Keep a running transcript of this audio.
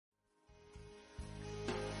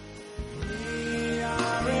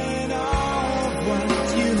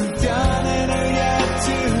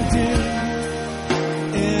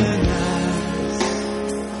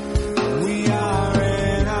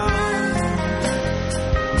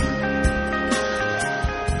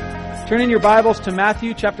Turn in your Bibles to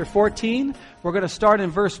Matthew chapter 14. We're going to start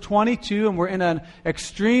in verse 22, and we're in an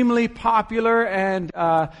extremely popular and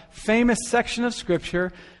famous section of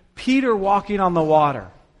Scripture, Peter walking on the water.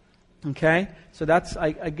 Okay? So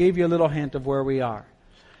I gave you a little hint of where we are.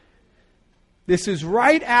 This is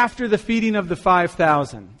right after the feeding of the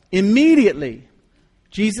 5,000. Immediately,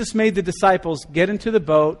 Jesus made the disciples get into the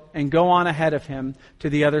boat and go on ahead of him to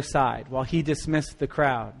the other side while he dismissed the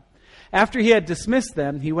crowd. After he had dismissed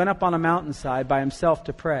them, he went up on a mountainside by himself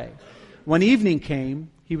to pray. When evening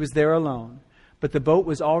came, he was there alone, but the boat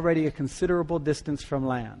was already a considerable distance from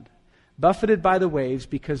land, buffeted by the waves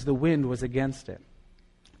because the wind was against it.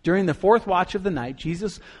 During the fourth watch of the night,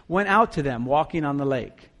 Jesus went out to them walking on the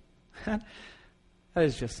lake. That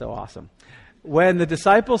is just so awesome. When the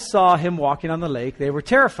disciples saw him walking on the lake, they were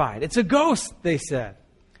terrified. "It's a ghost," they said,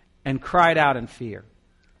 and cried out in fear.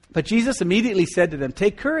 But Jesus immediately said to them,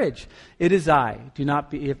 "Take courage. It is I.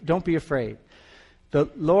 Don't be afraid." "The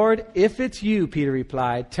Lord, if it's you," Peter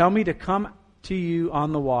replied, "tell me to come to you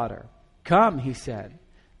on the water." "Come," he said.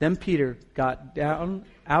 Then Peter got down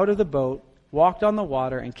out of the boat, walked on the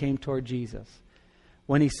water, and came toward Jesus.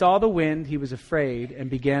 When he saw the wind, he was afraid and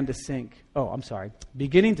beginning to sink,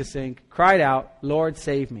 cried out, "Lord,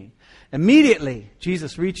 save me." Immediately,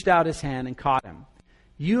 Jesus reached out his hand and caught him.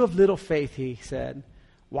 "You of little faith," he said,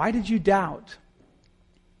 "why did you doubt?"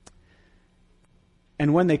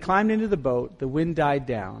 And when they climbed into the boat, the wind died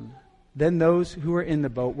down. Then those who were in the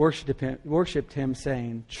boat worshipped him,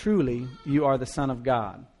 saying, "Truly, you are the Son of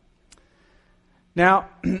God." Now,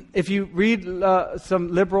 if you read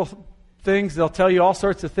some liberal things, they'll tell you all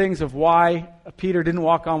sorts of things of why Peter didn't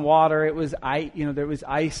walk on water. It was there was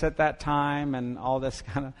ice at that time and all this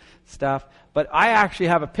kind of stuff. But I actually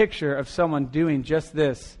have a picture of someone doing just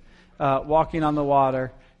this, walking on the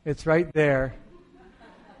water. It's right there.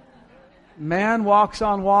 Man walks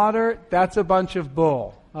on water, that's a bunch of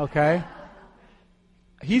bull, okay?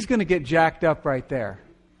 He's going to get jacked up right there,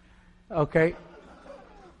 okay?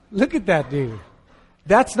 Look at that dude.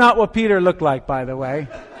 That's not what Peter looked like, by the way.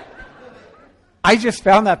 I just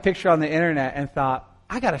found that picture on the internet and thought,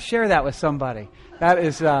 I got to share that with somebody. That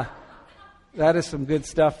is some good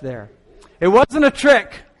stuff there. It wasn't a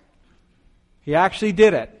trick. He actually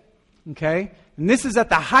did it, okay? And this is at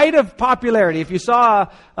the height of popularity. If you saw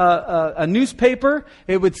a newspaper,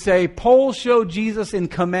 it would say, "Polls show Jesus in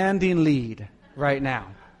commanding lead right now."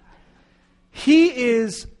 He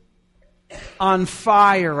is on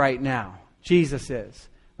fire right now. Jesus is.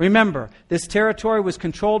 Remember, this territory was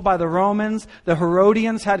controlled by the Romans. The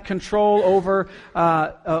Herodians had control over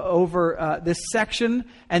this section,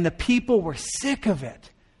 and the people were sick of it.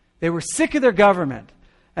 They were sick of their government.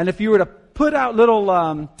 And if you were to put out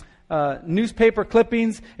little newspaper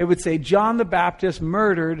clippings, it would say, "John the Baptist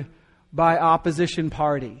murdered by opposition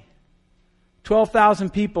party.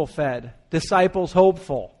 12,000 people fed. Disciples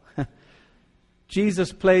hopeful."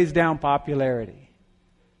 Jesus plays down popularity.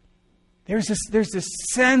 There's this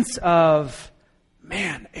sense of,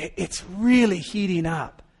 man, it's really heating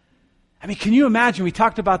up. I mean, can you imagine? We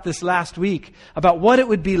talked about this last week, about what it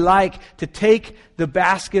would be like to take the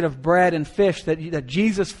basket of bread and fish that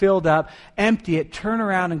Jesus filled up, empty it, turn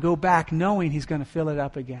around and go back knowing he's going to fill it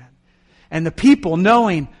up again. And the people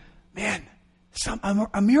knowing, man,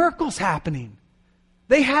 a miracle's happening.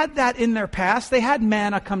 They had that in their past. They had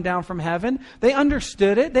manna come down from heaven. They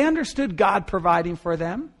understood it. They understood God providing for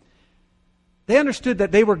them. They understood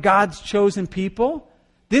that they were God's chosen people.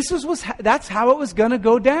 That's how it was going to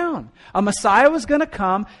go down. A Messiah was going to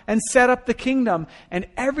come and set up the kingdom, and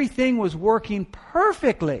everything was working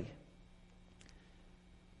perfectly.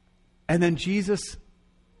 And then Jesus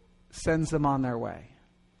sends them on their way,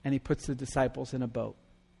 and he puts the disciples in a boat.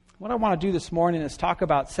 What I want to do this morning is talk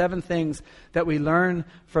about 7 things that we learn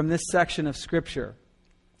from this section of Scripture.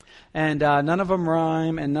 And none of them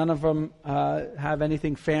rhyme, and none of them have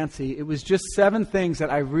anything fancy. It was just 7 things that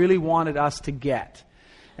I really wanted us to get.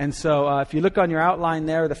 And so if you look on your outline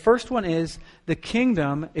there, the first one is, the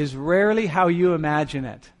kingdom is rarely how you imagine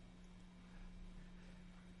it.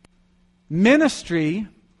 Ministry,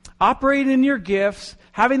 operating in your gifts,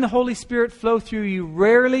 having the Holy Spirit flow through you,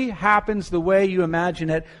 rarely happens the way you imagine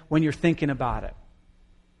it when you're thinking about it.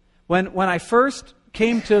 When I first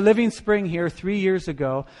came to Living Spring here 3 years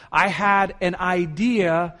ago, I had an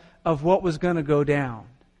idea of what was going to go down.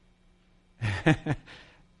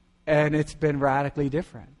 And it's been radically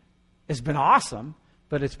different. It's been awesome,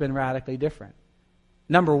 but it's been radically different.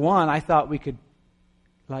 Number one, I thought we could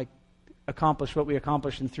accomplish what we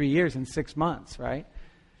accomplished in 3 years in 6 months, right?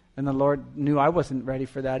 And the Lord knew I wasn't ready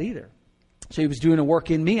for that either. So he was doing a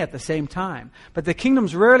work in me at the same time. But the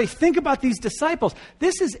kingdom's rarely, think about these disciples.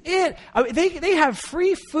 This is it. I mean, they have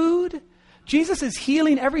free food. Jesus is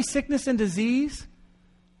healing every sickness and disease.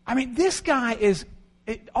 I mean, this guy is,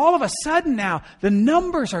 all of a sudden now, the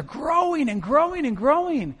numbers are growing and growing and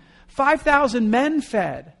growing. 5,000 men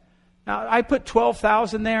fed. Now, I put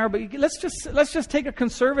 12,000 there, but let's just take a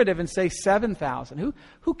conservative and say 7,000.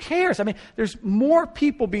 Who cares? I mean, there's more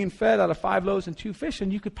people being fed out of 5 loaves and 2 fish than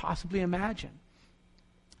you could possibly imagine.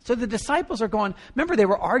 So the disciples are going, remember they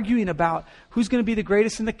were arguing about who's going to be the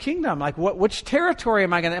greatest in the kingdom. Like which territory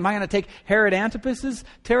am I going to take Herod Antipas's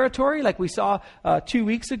territory like we saw 2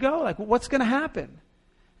 weeks ago? Like what's going to happen?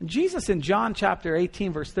 And Jesus in John chapter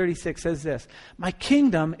 18 verse 36 says this, "My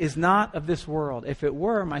kingdom is not of this world. If it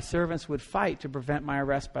were, my servants would fight to prevent my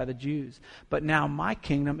arrest by the Jews. But now my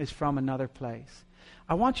kingdom is from another place."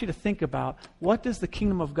 I want you to think about, what does the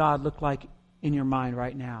kingdom of God look like in your mind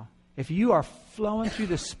right now? If you are flowing through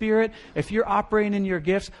the Spirit, if you're operating in your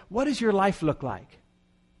gifts, what does your life look like?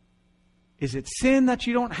 Is it sin that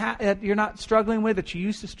you don't have, you're not struggling with, that you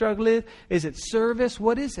used to struggle with? Is it service?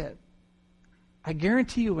 What is it? I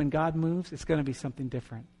guarantee you when God moves, it's going to be something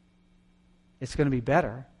different. It's going to be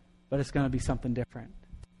better, but it's going to be something different.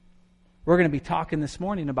 We're going to be talking this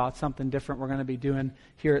morning about something different we're going to be doing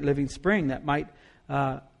here at Living Spring that might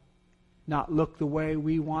not look the way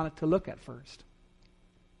we want it to look at first.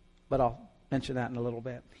 But I'll mention that in a little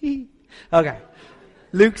bit. Okay.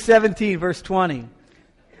 Luke 17, verse 20.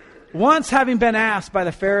 Once having been asked by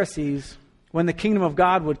the Pharisees when the kingdom of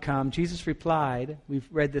God would come, Jesus replied, we've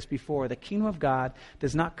read this before, "The kingdom of God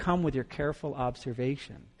does not come with your careful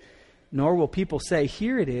observation, nor will people say,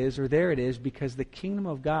 'Here it is,' or 'There it is,' because the kingdom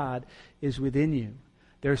of God is within you."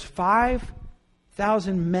 There's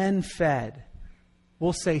 5,000 men fed.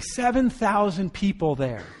 We'll say 7,000 people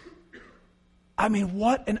there. I mean,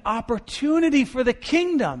 what an opportunity for the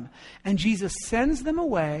kingdom. And Jesus sends them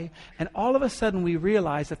away, and all of a sudden we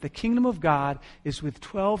realize that the kingdom of God is with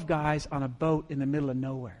 12 guys on a boat in the middle of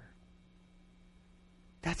nowhere.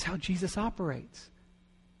 That's how Jesus operates.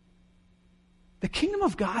 The kingdom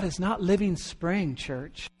of God is not Living Spring,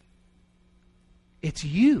 church. It's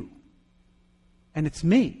you. And it's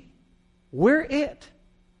me. We're it.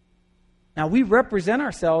 Now, we represent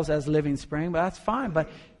ourselves as Living Spring, but that's fine. But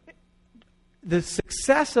the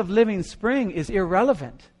success of Living Spring is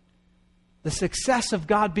irrelevant. The success of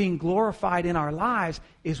God being glorified in our lives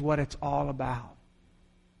is what it's all about.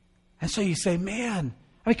 And so you say, man,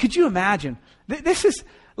 I mean, could you imagine? This is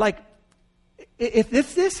like, if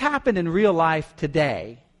this happened in real life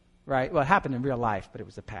today, right? Well, it happened in real life, but it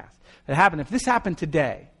was the past. If this happened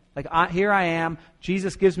today, like here I am,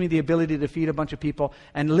 Jesus gives me the ability to feed a bunch of people,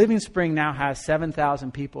 and Living Spring now has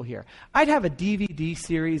 7,000 people here. I'd have a DVD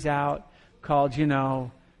series out called,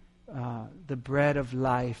 The Bread of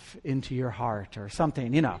Life into Your Heart or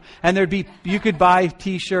something, And you could buy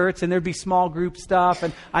t-shirts, and there'd be small group stuff,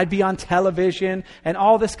 and I'd be on television and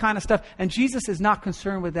all this kind of stuff. And Jesus is not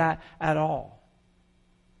concerned with that at all.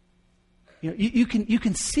 You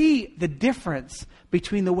can see the difference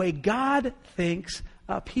between the way God thinks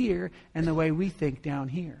up here and the way we think down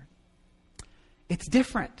here. It's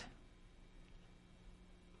different.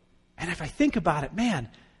 And if I think about it, man,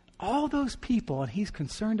 all those people, and he's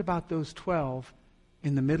concerned about those 12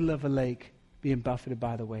 in the middle of a lake being buffeted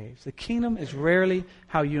by the waves. The kingdom is rarely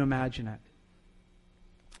how you imagine it.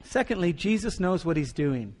 Secondly, Jesus knows what he's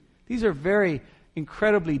doing. These are very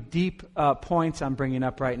incredibly deep points I'm bringing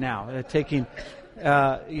up right now.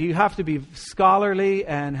 You have to be scholarly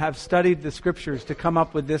and have studied the scriptures to come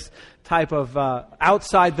up with this type of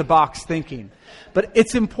outside-the-box thinking. But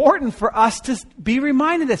it's important for us to be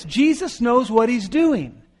reminded of this. Jesus knows what he's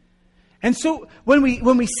doing. And so when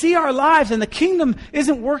we see our lives and the kingdom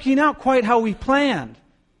isn't working out quite how we planned,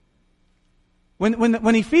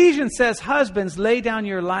 when Ephesians says, "Husbands, lay down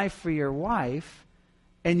your life for your wife,"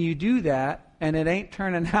 and you do that, and it ain't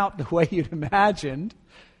turning out the way you'd imagined,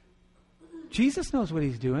 Jesus knows what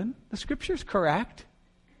he's doing. The scripture's correct.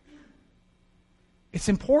 It's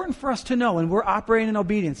important for us to know when we're operating in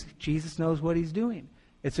obedience, Jesus knows what he's doing.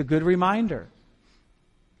 It's a good reminder.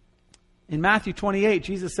 In Matthew 28,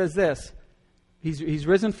 Jesus says this. He's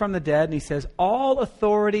risen from the dead, and he says, "All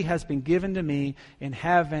authority has been given to me in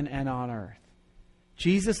heaven and on earth."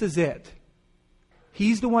 Jesus is it.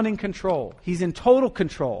 He's the one in control. He's in total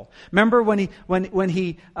control. Remember when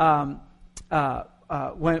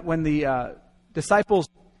the disciples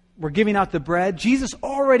were giving out the bread? Jesus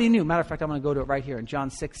already knew. Matter of fact, I'm going to go to it right here in John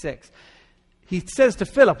 6:6. He says to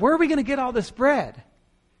Philip, "Where are we going to get all this bread?"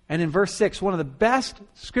 And in verse 6, one of the best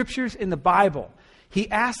scriptures in the Bible, He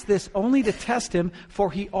asked this only to test him, for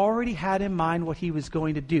he already had in mind what he was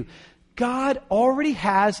going to do. God already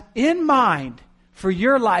has in mind for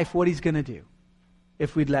your life what he's going to do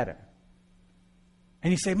if we'd let him.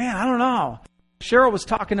 And you say, man, I don't know. Cheryl was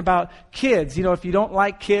talking about kids. If you don't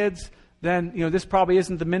like kids, then this probably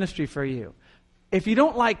isn't the ministry for you. If you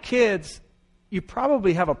don't like kids, you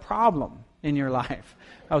probably have a problem in your life,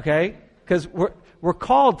 okay? Because we're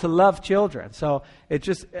called to love children. So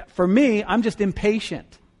for me, I'm just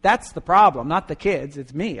impatient. That's the problem, not the kids.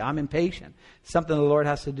 It's me. I'm impatient. It's something the Lord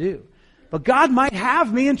has to do. But God might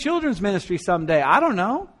have me in children's ministry someday. I don't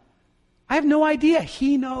know. I have no idea.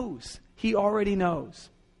 He knows. He already knows.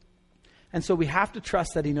 And so we have to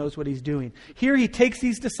trust that he knows what he's doing. Here he takes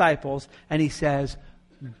these disciples and he says,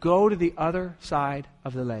 go to the other side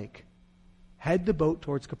of the lake. Head the boat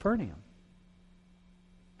towards Capernaum.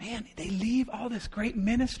 Man, they leave all this great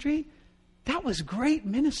ministry. That was great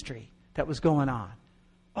ministry that was going on.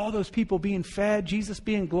 All those people being fed, Jesus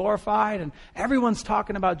being glorified, and everyone's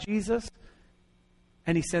talking about Jesus.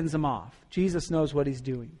 And he sends them off. Jesus knows what he's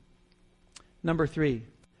doing. Number 3,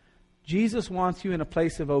 Jesus wants you in a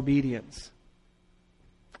place of obedience.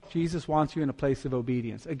 Jesus wants you in a place of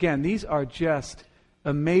obedience. Again, these are just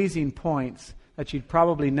amazing points that you'd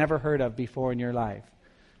probably never heard of before in your life.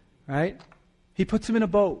 Right? He puts them in a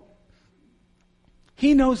boat.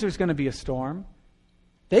 He knows there's going to be a storm.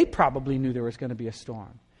 They probably knew there was going to be a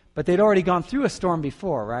storm. But they'd already gone through a storm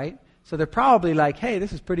before, right? So they're probably like, hey,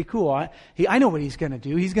 this is pretty cool. I know what he's going to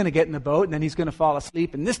do. He's going to get in the boat, and then he's going to fall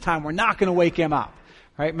asleep. And this time, we're not going to wake him up.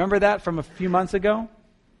 Right? Remember that from a few months ago?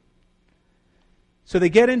 So they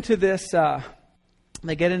get into this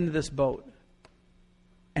boat.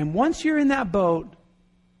 And once you're in that boat,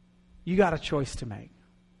 you got a choice to make.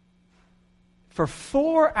 For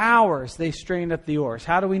 4 hours, they strained at the oars.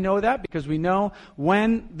 How do we know that? Because we know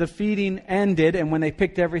when the feeding ended and when they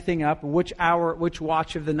picked everything up, which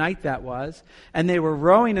watch of the night that was. And they were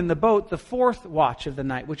rowing in the boat the 4th watch of the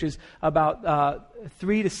night, which is about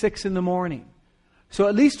 3 to 6 in the morning. So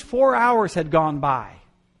at least 4 hours had gone by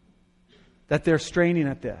that they're straining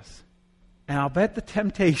at this. And I'll bet the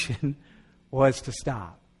temptation was to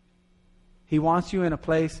stop. He wants you in a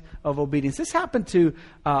place of obedience. This happened to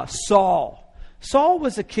Saul. Saul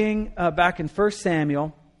was a king back in 1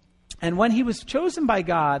 Samuel. And when he was chosen by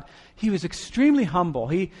God, he was extremely humble.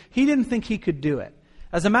 He didn't think he could do it.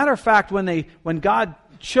 As a matter of fact, when God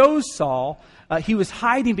chose Saul, he was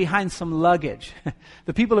hiding behind some luggage.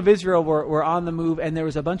 The people of Israel were on the move, and there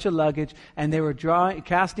was a bunch of luggage, and they were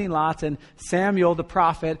casting lots, and Samuel, the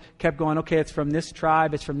prophet, kept going, okay, it's from this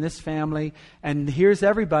tribe, it's from this family, and here's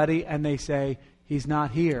everybody, and they say, he's not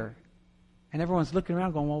here. And everyone's looking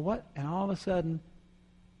around going, well, what? And all of a sudden,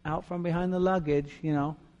 out from behind the luggage,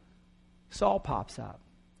 Saul pops up.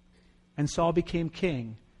 And Saul became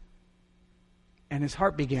king. And his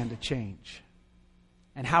heart began to change.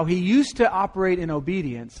 And how he used to operate in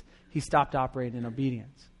obedience, he stopped operating in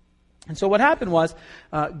obedience. And so what happened was,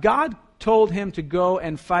 God told him to go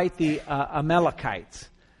and fight the Amalekites.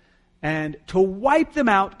 And to wipe them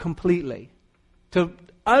out completely. To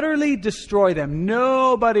utterly destroy them.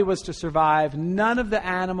 Nobody was to survive. None of the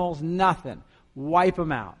animals, nothing. Wipe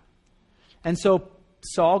them out. And so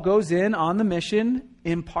Saul goes in on the mission,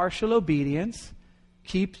 impartial obedience,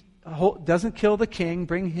 doesn't kill the king,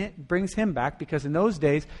 brings him back, because in those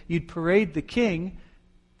days you'd parade the king,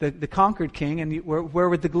 the conquered king, and where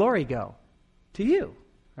would the glory go? To you,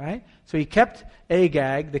 right? So he kept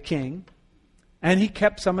Agag, the king, and he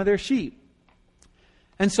kept some of their sheep.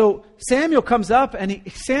 And so Samuel comes up, and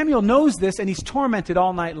Samuel knows this, and he's tormented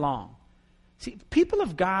all night long. See, people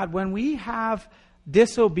of God, when we have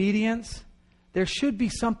disobedience, there should be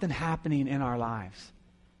something happening in our lives.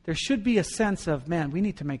 There should be a sense of, man, we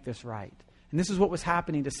need to make this right. And this is what was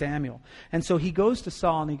happening to Samuel. And so he goes to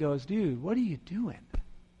Saul, and he goes, dude, what are you doing?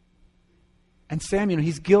 And Samuel,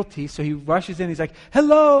 he's guilty, so he rushes in. He's like,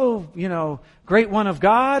 hello, great one of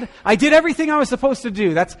God. I did everything I was supposed to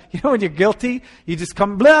do. That's, when you're guilty, you just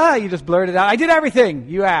come, you just blurt it out. I did everything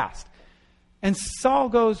you asked. And Samuel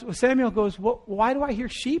goes, well, why do I hear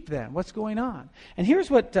sheep then? What's going on? And here's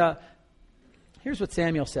what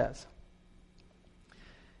Samuel says.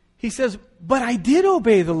 He says, but I did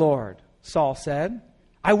obey the Lord, Saul said.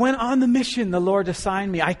 I went on the mission the Lord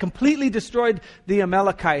assigned me. I completely destroyed the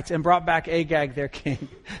Amalekites and brought back Agag, their king.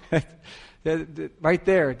 Right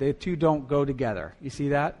there, the two don't go together. You see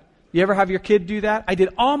that? You ever have your kid do that? I did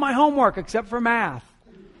all my homework except for math.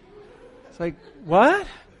 It's like, what?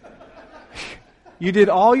 You did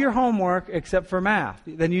all your homework except for math.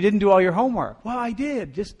 Then you didn't do all your homework. Well, I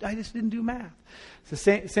did. I just didn't do math. It's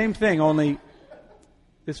the same thing, only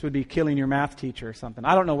This would be killing your math teacher or something.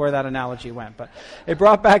 I don't know where that analogy went, but it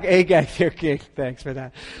brought back Agag there, King. Thanks for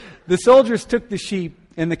that. The soldiers took the sheep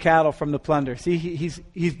and the cattle from the plunder. See,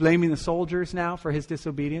 he's blaming the soldiers now for his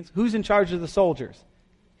disobedience. Who's in charge of the soldiers?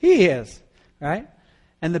 He is, right?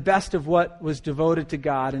 And the best of what was devoted to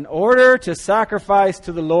God in order to sacrifice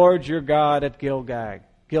to the Lord your God at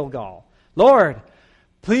Gilgal. Lord,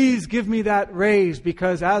 please give me that raise,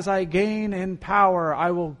 because as I gain in power,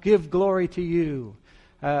 I will give glory to you.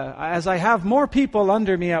 As I have more people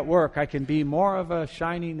under me at work, I can be more of a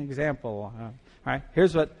shining example. All right,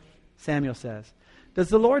 here's what Samuel says. Does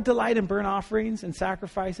the Lord delight in burnt offerings and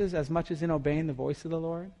sacrifices as much as in obeying the voice of the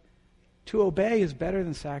Lord? To obey is better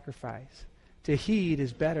than sacrifice. To heed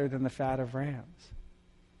is better than the fat of rams.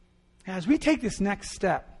 As we take this next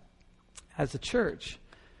step as a church,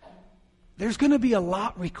 there's going to be a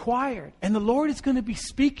lot required. And the Lord is going to be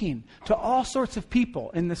speaking to all sorts of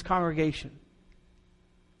people in this congregation.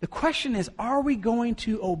 The question is, are we going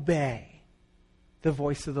to obey the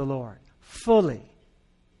voice of the Lord fully?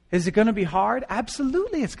 Is it going to be hard?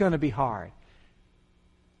 Absolutely it's going to be hard.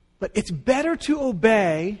 But it's better to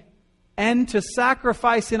obey and to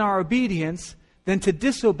sacrifice in our obedience than to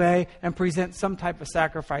disobey and present some type of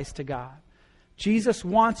sacrifice to God. Jesus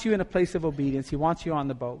wants you in a place of obedience. He wants you on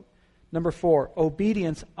the boat. Number 4,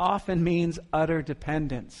 obedience often means utter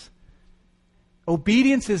dependence.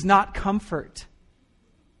 Obedience is not comfort.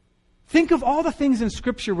 Think of all the things in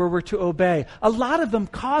Scripture where we're to obey. A lot of them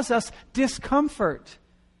cause us discomfort.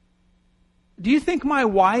 Do you think my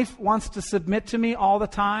wife wants to submit to me all the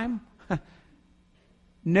time?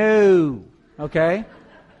 No. Okay?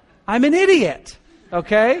 I'm an idiot.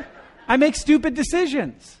 Okay? I make stupid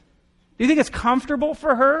decisions. Do you think it's comfortable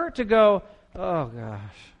for her to go, oh gosh,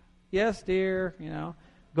 yes, dear,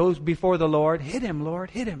 goes before the Lord. Hit him,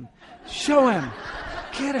 Lord, hit him. Show him.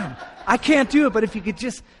 Get him. I can't do it, but if you could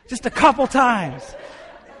just a couple times.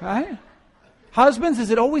 Right? Husbands,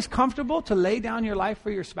 is it always comfortable to lay down your life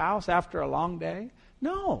for your spouse after a long day?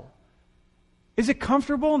 No. Is it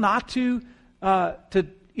comfortable not to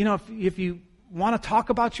if you want to talk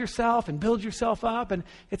about yourself and build yourself up, and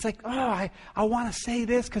it's like, oh, I want to say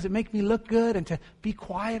this because it makes me look good, and to be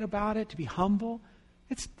quiet about it, to be humble,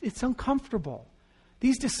 it's uncomfortable.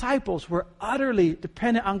 These disciples were utterly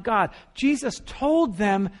dependent on God. Jesus told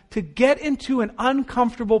them to get into an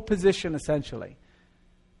uncomfortable position, essentially.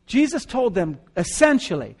 Jesus told them,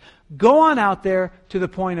 essentially, go on out there to the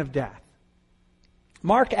point of death.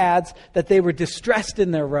 Mark adds that they were distressed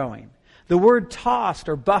in their rowing. The word tossed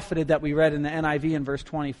or buffeted that we read in the NIV in verse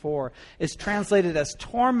 24 is translated as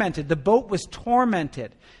tormented. The boat was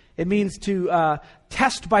tormented. It means to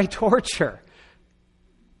test by torture.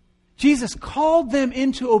 Jesus called them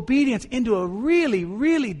into obedience, into a really,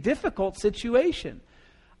 really difficult situation.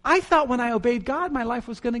 I thought when I obeyed God, my life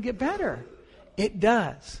was going to get better. It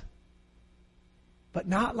does. But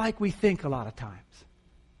not like we think a lot of times.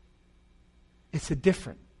 It's a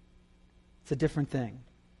different thing.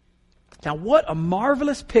 Now, what a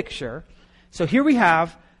marvelous picture. So here we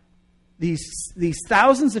have these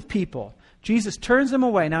thousands of people. Jesus turns them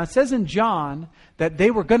away. Now, it says in John that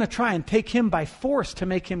they were going to try and take him by force to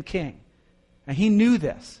make him king. And he knew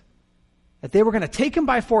this. That they were going to take him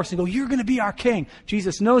by force and go, you're going to be our king.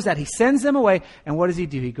 Jesus knows that. He sends them away. And what does he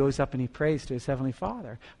do? He goes up and he prays to his heavenly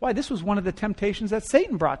Father. Why? This was one of the temptations that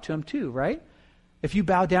Satan brought to him too, right? If you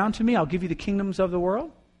bow down to me, I'll give you the kingdoms of the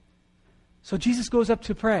world. So Jesus goes up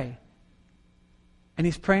to pray. And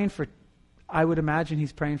he's praying for, I would imagine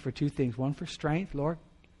he's praying for two things. One, for strength. Lord,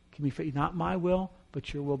 give me, not my will,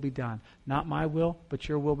 but your will be done. Not my will, but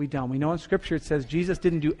your will be done. We know in Scripture it says Jesus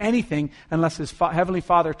didn't do anything unless his Heavenly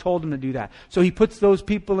Father told him to do that. So he puts those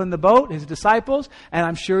people in the boat, his disciples, and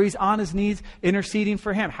I'm sure he's on his knees interceding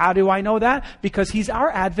for him. How do I know that? Because he's our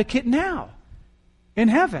advocate now in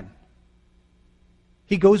heaven.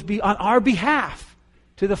 He goes on our behalf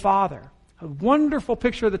to the Father. A wonderful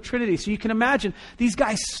picture of the Trinity. So you can imagine these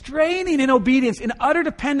guys straining in obedience, in utter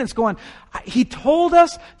dependence, going, he told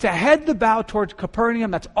us to head the bow towards Capernaum.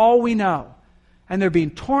 That's all we know. And they're being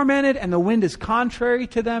tormented, and the wind is contrary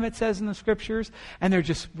to them, it says in the Scriptures. And they're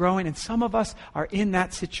just rowing. And some of us are in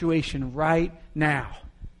that situation right now.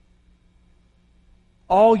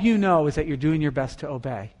 All you know is that you're doing your best to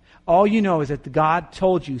obey. All you know is that God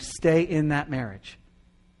told you, stay in that marriage.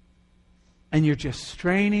 And you're just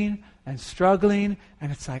straining and struggling,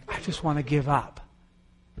 and it's like, I just want to give up.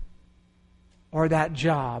 Or that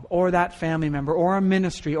job, or that family member, or a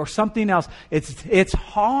ministry, or something else. It's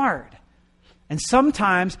hard. And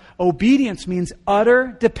sometimes obedience means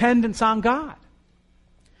utter dependence on God.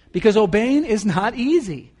 Because obeying is not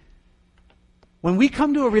easy. When we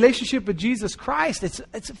come to a relationship with Jesus Christ,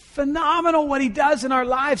 it's phenomenal what He does in our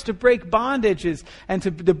lives to break bondages and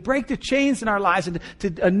to break the chains in our lives and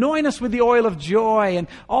to anoint us with the oil of joy and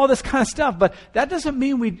all this kind of stuff. But that doesn't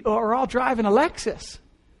mean we are all driving a Lexus.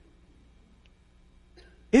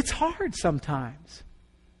 It's hard sometimes.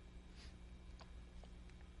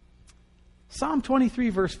 Psalm 23,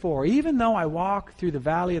 verse 4, even though I walk through the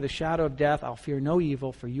valley of the shadow of death, I'll fear no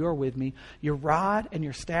evil, for you are with me. Your rod and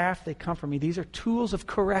your staff, they comfort me. These are tools of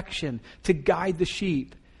correction to guide the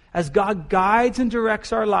sheep. As God guides and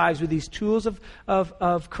directs our lives with these tools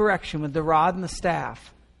of correction, with the rod and the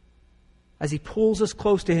staff, as He pulls us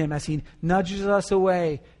close to Him, as He nudges us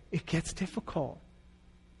away, it gets difficult.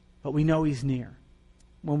 But we know He's near.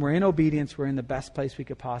 When we're in obedience, we're in the best place we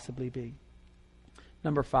could possibly be.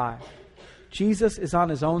 Number 5. Jesus is on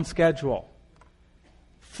His own schedule.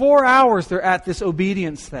 4 hours they're at this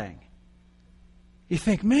obedience thing. You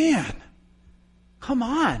think, man, come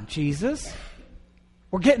on, Jesus.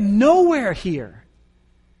 We're getting nowhere here.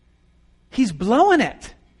 He's blowing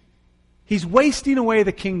it. He's wasting away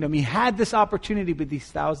the kingdom. He had this opportunity with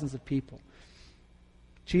these thousands of people.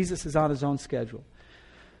 Jesus is on His own schedule.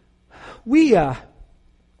 We are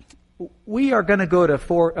going to go to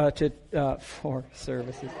four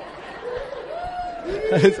services.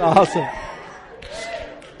 It's awesome.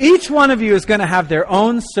 Each one of you is going to have their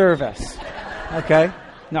own service. Okay?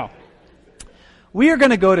 No. We are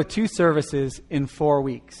going to go to 2 services in 4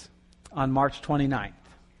 weeks on March 29th.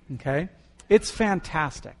 Okay? It's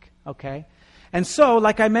fantastic. Okay? And so,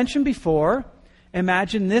 like I mentioned before,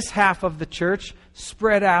 imagine this half of the church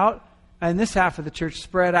spread out and this half of the church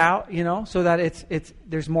spread out, so that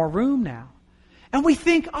there's more room now. And we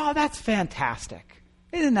think, oh, that's fantastic.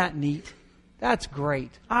 Isn't that neat? That's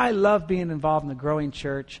great. I love being involved in the growing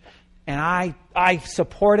church, and I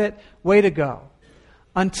support it. Way to go.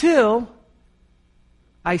 Until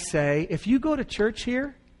I say, if you go to church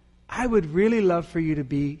here, I would really love for you to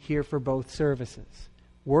be here for both services.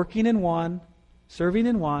 Working in one, serving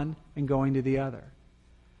in one, and going to the other.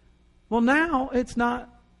 Well, now it's not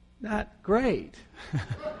that great.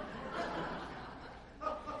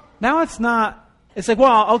 Now it's not. It's like,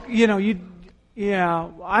 well,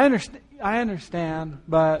 I understand,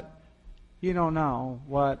 but you don't know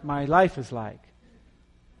what my life is like.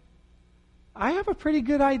 I have a pretty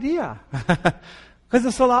good idea because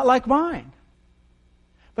it's a lot like mine.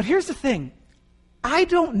 But here's the thing. I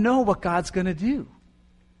don't know what God's going to do.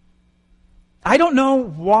 I don't know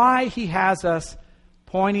why He has us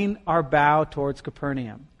pointing our bow towards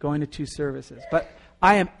Capernaum, going to 2 services. But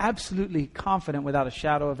I am absolutely confident, without a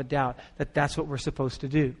shadow of a doubt, that that's what we're supposed to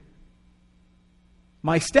do.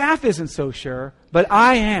 My staff isn't so sure, but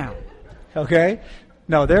I am. Okay?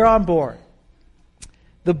 No, they're on board.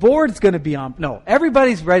 The board's going to be on. No,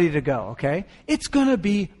 everybody's ready to go, okay? It's going to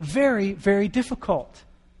be very, very difficult.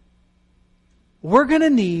 We're going to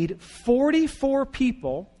need 44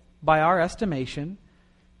 people, by our estimation,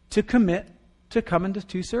 to commit to come into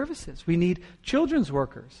 2 services. We need children's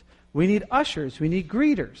workers. We need ushers. We need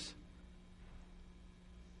greeters.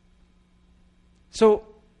 So,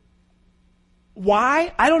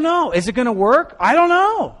 why? I don't know. Is it going to work? I don't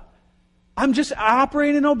know. I'm just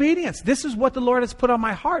operating in obedience. This is what the Lord has put on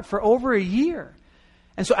my heart for over a year.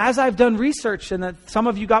 And so as I've done research, and that some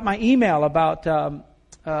of you got my email about the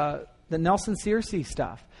Nelson Searcy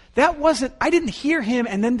stuff, I didn't hear him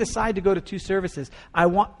and then decide to go to 2 services.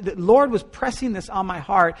 The Lord was pressing this on my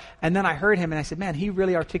heart, and then I heard him and I said, man, he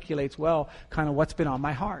really articulates well kind of what's been on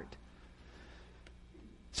my heart.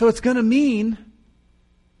 So it's going to mean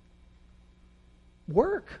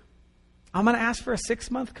work. I'm going to ask for a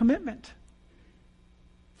 6-month commitment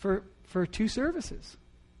for 2 services.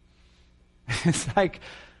 It's like,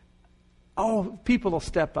 oh, people will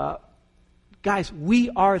step up. Guys, we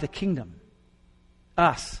are the kingdom.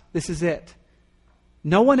 Us. This is it.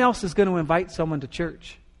 No one else is going to invite someone to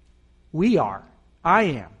church. We are. I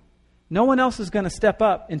am. No one else is going to step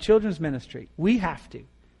up in children's ministry. We have to. And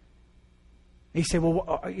you say,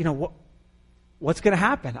 well, what's going to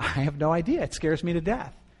happen? I have no idea. It scares me to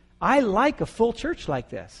death. I like a full church like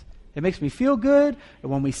this. It makes me feel good. And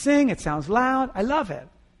when we sing, it sounds loud. I love it.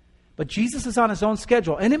 But Jesus is on His own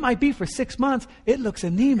schedule. And it might be for 6 months. It looks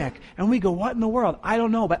anemic. And we go, what in the world? I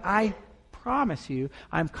don't know. But I promise you,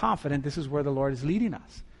 I'm confident this is where the Lord is leading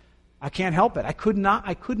us. I can't help it. I couldn't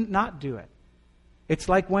not do it. It's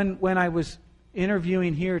like when I was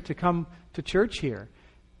interviewing here to come to church here,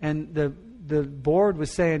 and the board was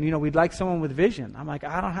saying, we'd like someone with vision. I'm like,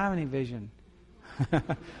 I don't have any vision.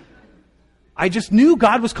 I just knew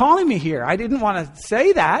God was calling me here. I didn't want to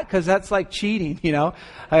say that because that's like cheating,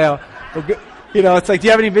 I go, It's like, do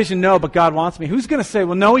you have any vision? No, but God wants me. Who's going to say,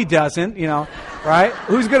 well, no, he doesn't, right?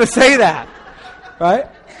 Who's going to say that, right?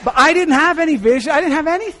 But I didn't have any vision. I didn't have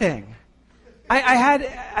anything.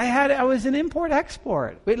 I was an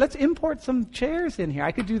import-export. Wait, let's import some chairs in here.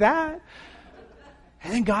 I could do that.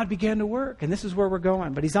 And then God began to work, and this is where we're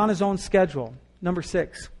going. But he's on his own schedule. Number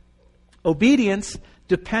 6, obedience,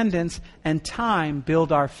 dependence, and time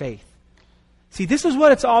build our faith. See, this is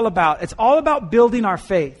what it's all about. It's all about building our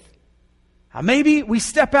faith. Now, maybe we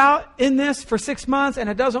step out in this for 6 months and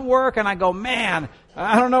it doesn't work, and I go, man,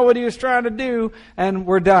 I don't know what he was trying to do, and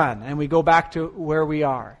we're done, and we go back to where we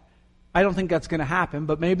are. I don't think that's going to happen,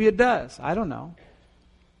 but maybe it does. I don't know.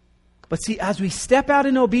 But see, as we step out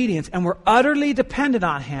in obedience and we're utterly dependent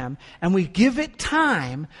on him and we give it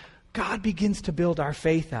time, God begins to build our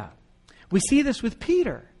faith up. We see this with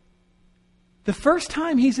Peter. The first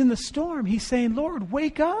time he's in the storm, he's saying, Lord,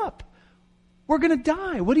 wake up. We're going to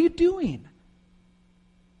die. What are you doing?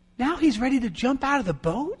 Now he's ready to jump out of the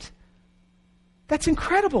boat? That's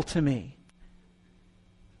incredible to me.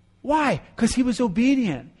 Why? Because he was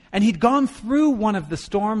obedient. And he'd gone through one of the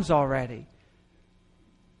storms already.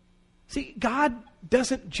 See, God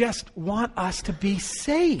doesn't just want us to be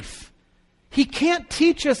safe. He can't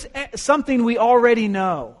teach us something we already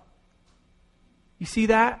know. You see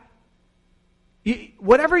that?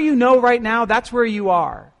 Whatever you know right now, that's where you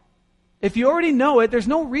are. If you already know it, there's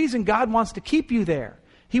no reason God wants to keep you there.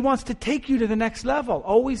 He wants to take you to the next level,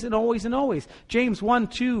 always and always and always. James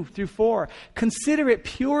 1:2-4. Consider it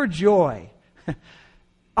pure joy.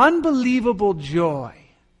 Unbelievable joy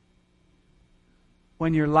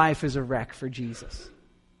when your life is a wreck for Jesus.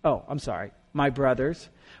 Oh, I'm sorry. My brothers,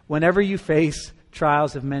 whenever you face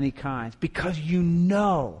trials of many kinds, because you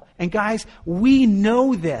know, and guys, we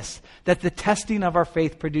know this, that the testing of our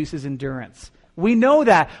faith produces endurance. We know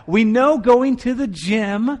that. We know going to the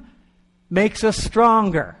gym makes us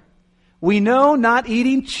stronger. We know not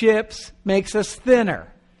eating chips makes us thinner.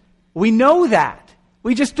 We know that.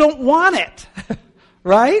 We just don't want it.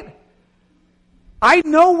 Right? I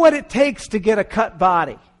know what it takes to get a cut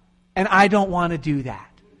body, and I don't want to do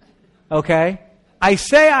that. Okay? I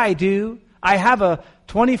say I do. I have a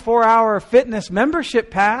 24-hour fitness membership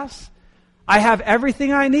pass. I have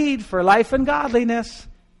everything I need for life and godliness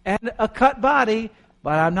and a cut body,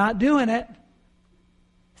 but I'm not doing it.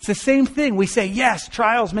 It's the same thing. We say, yes,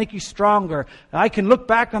 trials make you stronger. I can look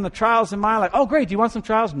back on the trials in my life. Oh, great. Do you want some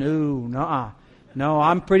trials? No, No,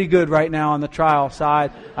 I'm pretty good right now on the trial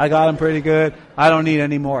side. I got them pretty good. I don't need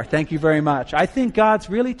any more. Thank you very much. I think God's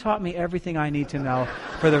really taught me everything I need to know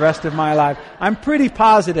for the rest of my life. I'm pretty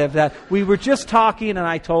positive that we were just talking and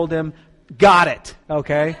I told him, got it,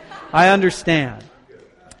 okay? I understand.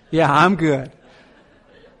 Yeah, I'm good.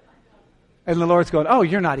 And the Lord's going, oh,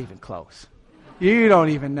 you're not even close. You don't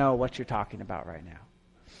even know what you're talking about right now.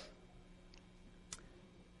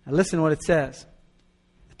 Now listen to what it says.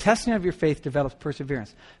 Testing of your faith develops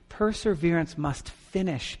perseverance. Perseverance must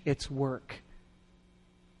finish its work.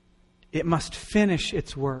 It must finish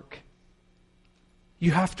its work. You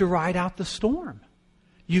have to ride out the storm.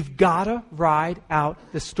 You've got to ride out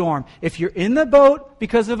the storm. If you're in the boat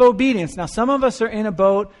because of obedience. Now, some of us are in a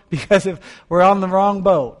boat because we're on the wrong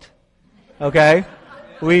boat. Okay?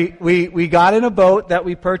 We got in a boat that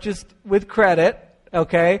we purchased with credit.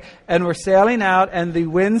 Okay, and we're sailing out, and the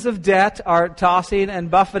winds of debt are tossing and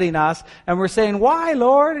buffeting us, and we're saying, "Why,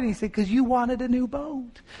 Lord?" And He said, "Because you wanted a new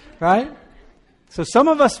boat, right?" So some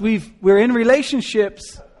of us we're in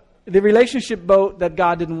relationships, the relationship boat that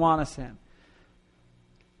God didn't want us in.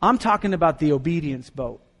 I'm talking about the obedience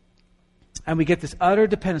boat, and we get this utter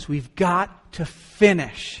dependence. We've got to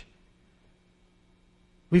finish.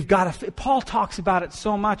 We've got to. Paul talks about it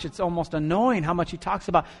so much, it's almost annoying how much he talks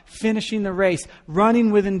about finishing the race,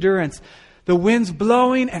 running with endurance. The wind's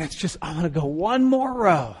blowing, and it's just, I want to go one more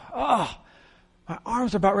row. Oh, my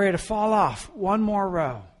arms are about ready to fall off. One more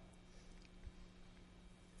row.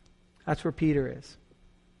 That's where Peter is.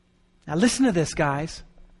 Now listen to this, guys.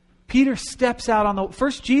 Peter steps out on the...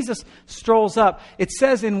 First, Jesus strolls up. It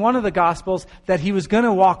says in one of the Gospels that he was going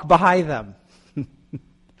to walk by them.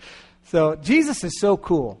 So Jesus is so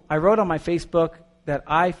cool. I wrote on my Facebook that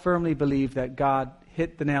I firmly believe that God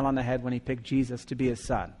hit the nail on the head when He picked Jesus to be His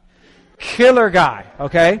son. Killer guy,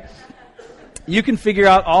 okay? You can figure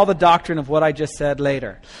out all the doctrine of what I just said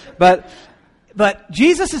later. But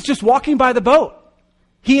Jesus is just walking by the boat.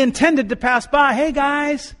 He intended to pass by. Hey,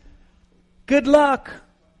 guys, good luck.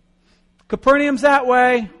 Capernaum's that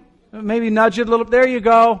way. Maybe nudge it a little. There you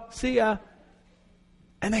go. See ya.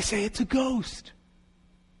 And they say, it's a ghost.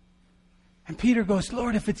 And Peter goes,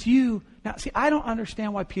 Lord, if it's you. Now, see, I don't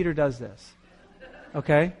understand why Peter does this.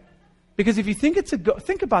 Okay? Because if you think it's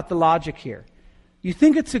think about the logic here. You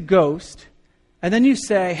think it's a ghost, and then you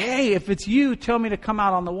say, hey, if it's you, tell me to come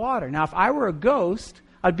out on the water. Now, if I were a ghost,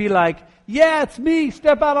 I'd be like, yeah, it's me,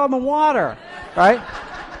 step out on the water. Right?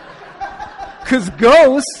 Because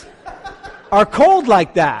ghosts are cold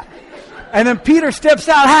like that. And then Peter steps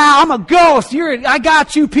out, ha, I'm a ghost. I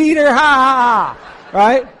got you, Peter, ha, ha, ha.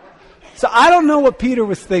 Right? So I don't know what Peter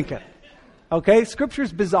was thinking. Okay?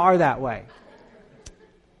 Scripture's bizarre that way.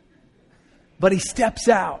 But he steps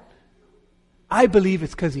out. I believe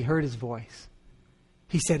it's because he heard his voice.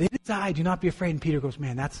 He said, it is I, do not be afraid. And Peter goes,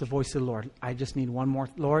 man, that's the voice of the Lord. I just need one more.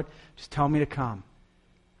 Lord, just tell me to come.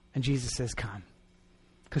 And Jesus says, come.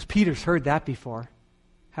 Because Peter's heard that before,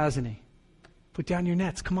 hasn't he? Put down your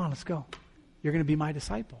nets. Come on, let's go. You're going to be my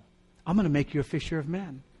disciple. I'm going to make you a fisher of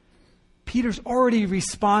men. Peter's already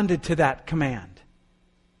responded to that command.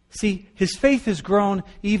 See, his faith has grown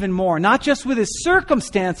even more, not just with his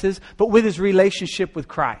circumstances, but with his relationship with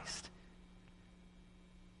Christ.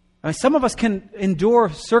 I mean, some of us can endure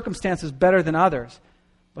circumstances better than others,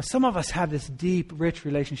 but some of us have this deep, rich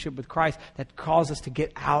relationship with Christ that calls us to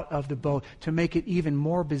get out of the boat, to make it even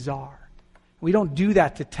more bizarre. We don't do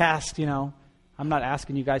that to test, I'm not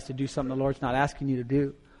asking you guys to do something the Lord's not asking you to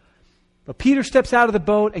do. But Peter steps out of the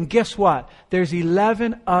boat, and guess what? There's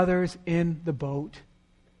 11 others in the boat.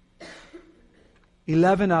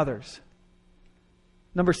 11 others.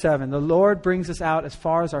 Number 7, the Lord brings us out as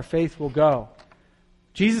far as our faith will go.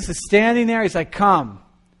 Jesus is standing there. He's like, come.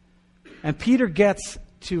 And Peter gets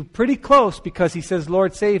to pretty close because he says,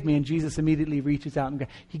 Lord, save me. And Jesus immediately reaches out. And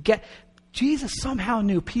Jesus somehow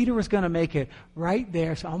knew Peter was going to make it right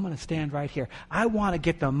there. So I'm going to stand right here. I want to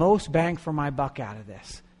get the most bang for my buck out of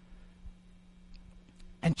this.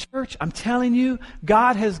 And church, I'm telling you,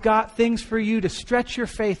 God has got things for you to stretch your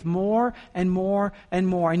faith more and more and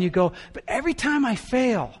more. And you go, but every time I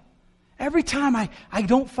fail, every time I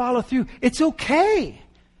don't follow through, it's okay.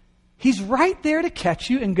 He's right there to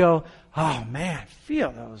catch you and go, oh man,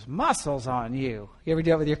 feel those muscles on you. You ever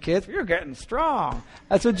do that with your kids? You're getting strong.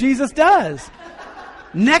 That's what Jesus does.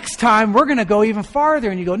 Next time, we're going to go even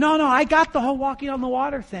farther. And you go, no, I got the whole walking on the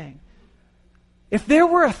water thing. If there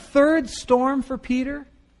were a third storm for Peter,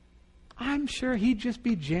 I'm sure he'd just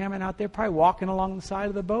be jamming out there, probably walking along the side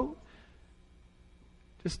of the boat.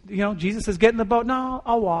 Just, Jesus says, get in the boat. No,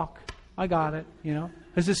 I'll walk. I got it,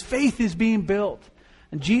 Because his faith is being built.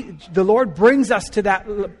 And the Lord brings us to that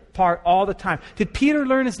part all the time. Did Peter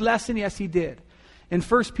learn his lesson? Yes, he did. In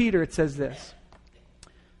 1 Peter, it says this.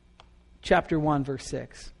 Chapter 1, verse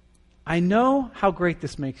 6. I know how great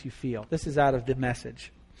this makes you feel. This is out of the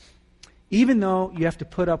Message. Even though you have to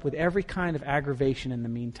put up with every kind of aggravation in the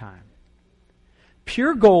meantime.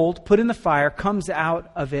 Pure gold put in the fire comes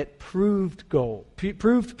out of it proved gold,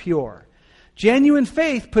 proved pure. Genuine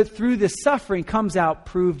faith put through this suffering comes out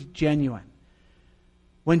proved genuine.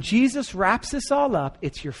 When Jesus wraps this all up,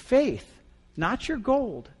 it's your faith, not your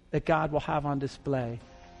gold, that God will have on display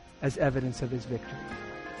as evidence of his victory.